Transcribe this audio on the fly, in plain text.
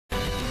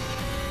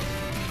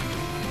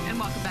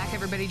back,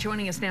 everybody.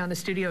 Joining us now in the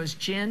studio is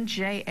Jin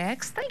J.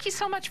 Thank you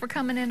so much for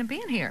coming in and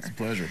being here. It's a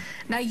pleasure.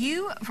 Now,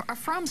 you are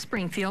from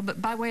Springfield,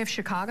 but by way of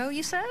Chicago,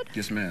 you said?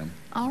 Yes, ma'am.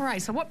 All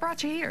right. So what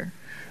brought you here?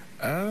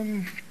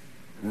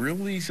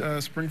 Really,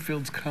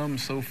 Springfield's come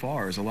so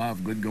far. There's a lot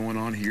of good going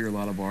on here, a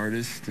lot of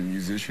artists and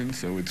musicians,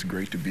 so it's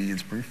great to be in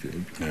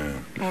Springfield. Yeah.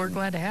 Well, we're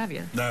glad to have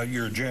you. Now,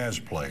 you're a jazz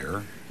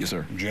player. Yes,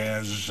 sir.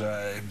 Jazz,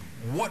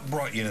 what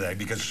brought you into that?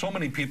 Because so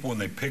many people, when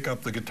they pick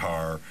up the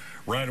guitar,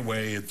 right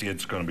away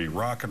it's going to be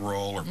rock and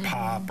roll or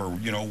pop or,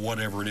 you know,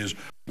 whatever it is.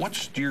 What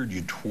steered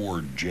you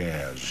toward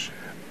jazz?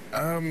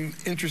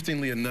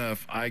 Interestingly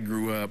enough, I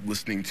grew up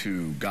listening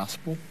to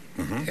gospel,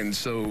 and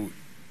so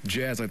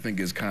jazz, I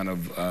think, is kind of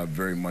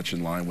very much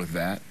in line with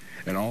that.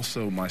 And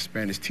also, my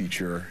Spanish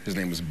teacher, his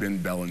name was Ben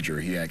Bellinger.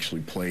 He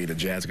actually played a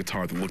jazz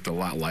guitar that looked a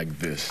lot like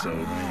this, so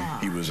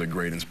he was a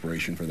great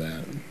inspiration for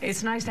that.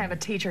 It's nice to have a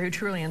teacher who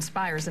truly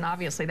inspires, and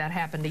obviously that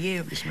happened to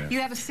you. Yes, ma'am.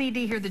 You have a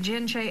CD here, the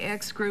Jin J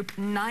group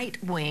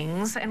Night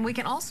Wings, and we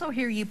can also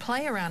hear you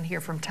play around here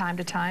from time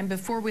to time.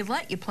 Before we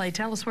let you play,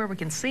 tell us where we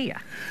can see you.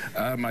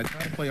 I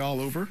try to play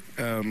all over,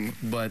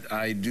 but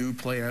I do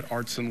play at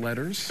Arts and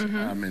Letters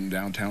in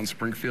downtown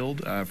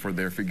Springfield for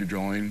their figure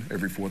drawing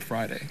every fourth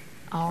Friday.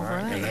 All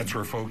right. And that's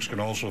where folks can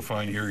also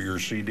find your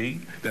CD?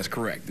 That's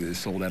correct. It is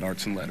sold at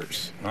Arts and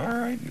Letters. All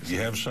right.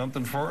 You have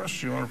something for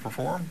us you want to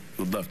perform?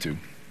 Would love to.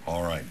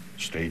 All right.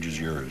 Stage is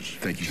yours.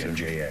 Thank you, sir.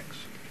 JX.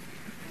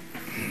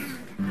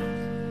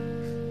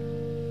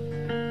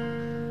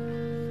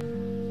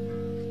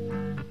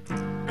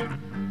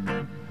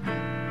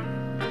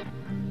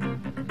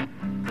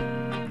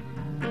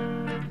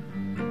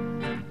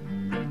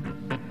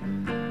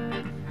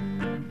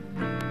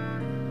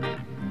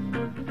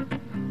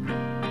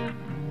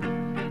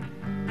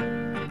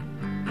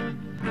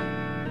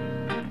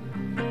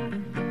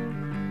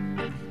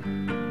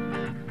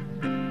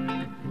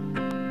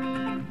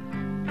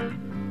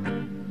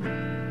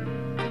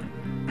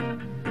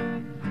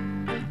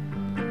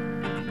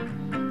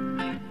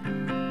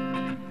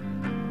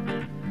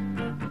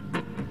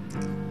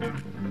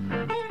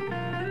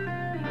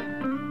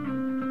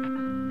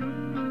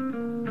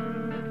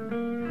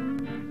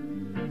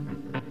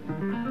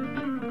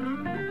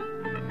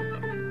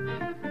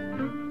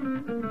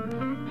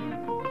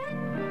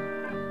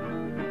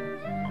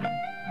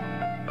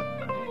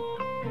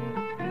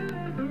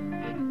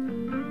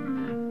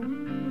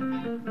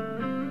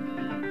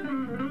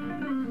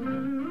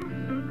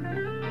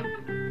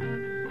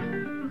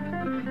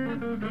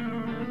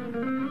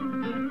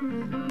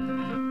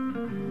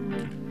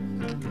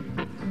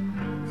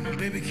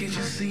 Baby, can't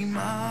you see my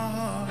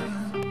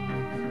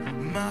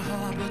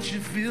heart, but you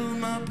feel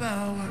my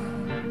power.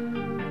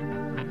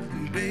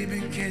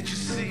 Baby, can't you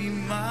see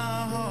my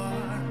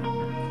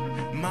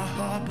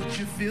heart, but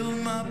you feel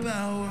my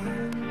power.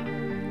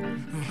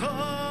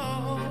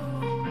 Oh,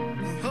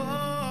 oh,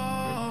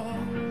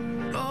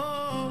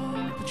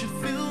 oh, but you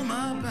feel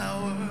my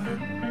power.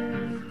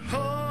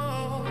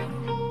 Oh,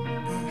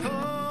 oh,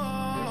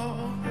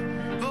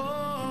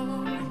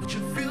 oh, but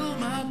you feel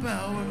my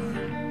power.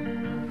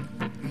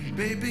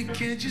 Baby,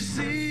 can't you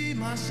see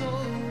my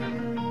soul?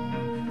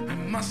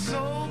 My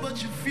soul,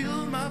 but you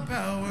feel my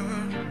power.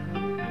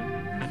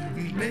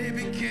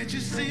 Baby, can't you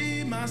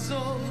see my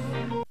soul?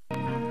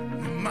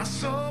 My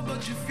soul,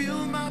 but you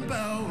feel my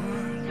power.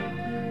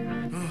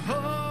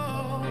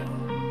 Oh,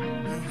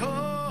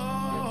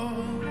 oh,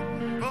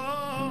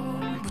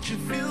 oh, but you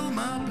feel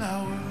my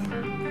power.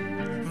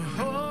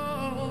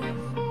 Oh,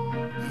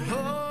 oh,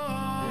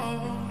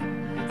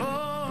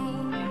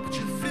 oh, but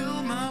you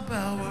feel my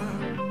power.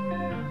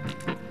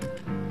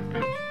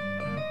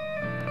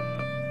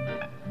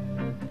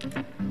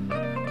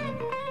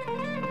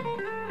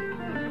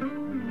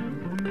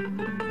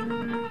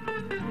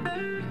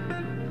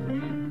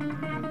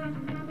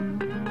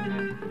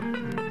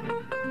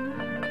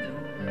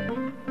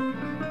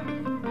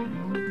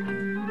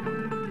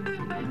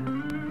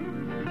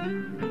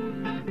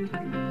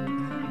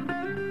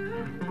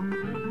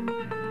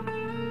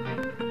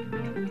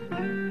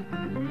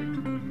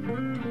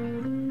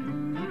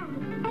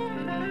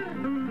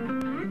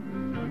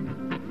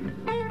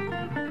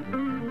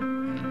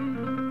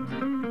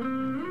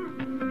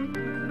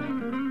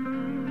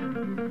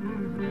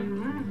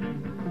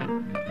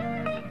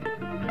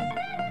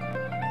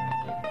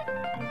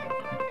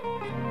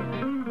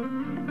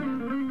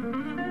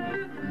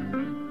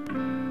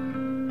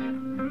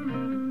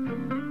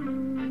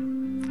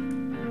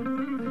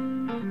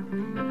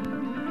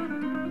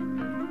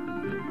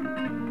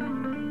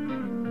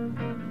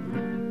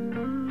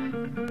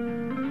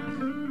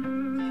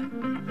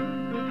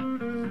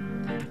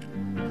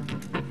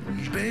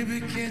 Baby,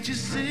 can't you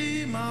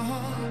see my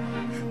heart,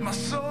 my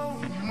soul,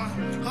 my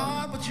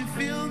heart, but you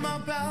feel my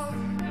power.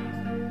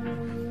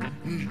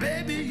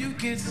 Baby, you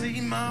can't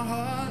see my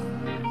heart,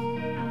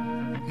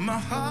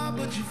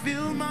 but you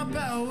feel my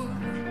power.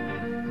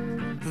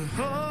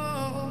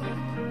 Oh,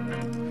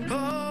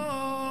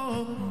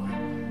 oh,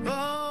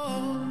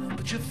 oh,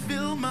 but you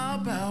feel my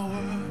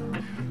power.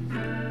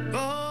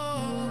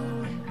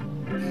 Oh,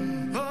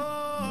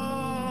 oh,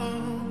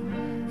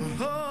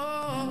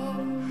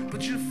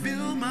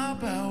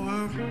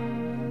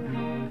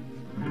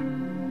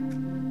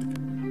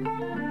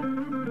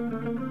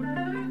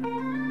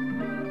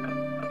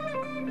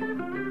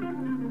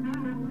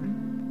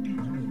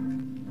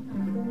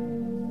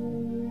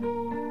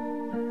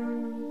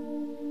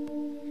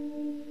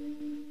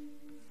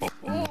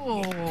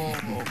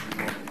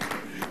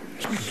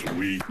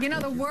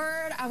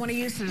 word I want to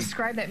use to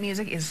describe that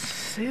music is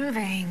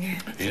soothing.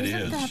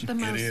 Isn't that the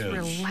most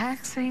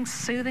relaxing,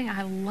 soothing?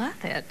 I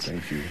love it.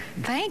 Thank you.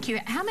 Thank you.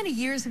 How many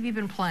years have you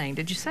been playing,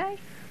 did you say?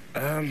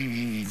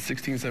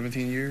 16,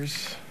 17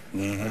 years. I've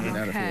been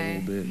at it for a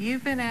little bit.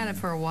 You've been at it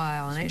for a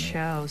while, and it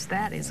shows.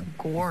 That is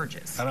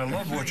gorgeous. And I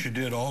love what you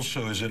did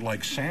also. Is it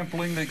like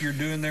sampling that you're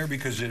doing there?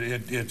 Because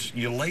it's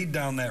you laid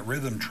down that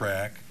rhythm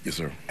track. Yes,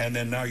 sir. And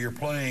then now you're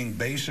playing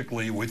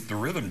basically with the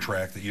rhythm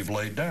track that you've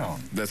laid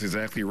down. That's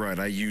exactly right.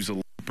 I use a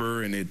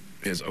looper, and it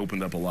has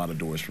opened up a lot of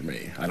doors for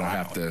me. I don't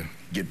have to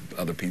get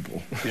other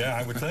people. Yeah,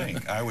 I would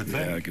think. I would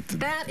think. Yeah,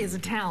 that is a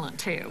talent,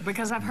 too,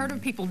 because I've heard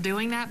of people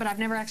doing that, but I've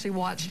never actually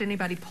watched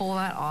anybody pull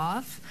that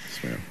off.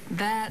 Yes,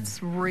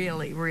 that's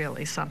really,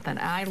 really something.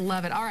 I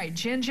love it. All right,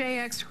 Jin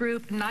J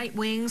Group, Night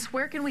Wings.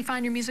 Where can we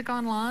find your music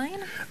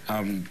online?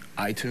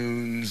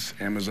 iTunes,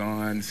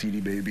 Amazon, CD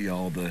Baby,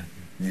 all the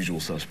usual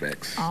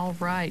suspects. All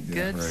right,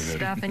 good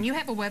stuff. And you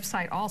have a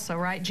website also,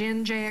 right?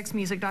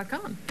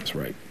 Jinjxmusic.com. That's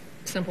right.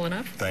 Simple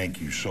enough. Thank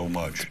you so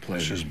much.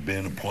 This has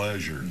been a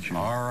pleasure.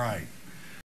 All right.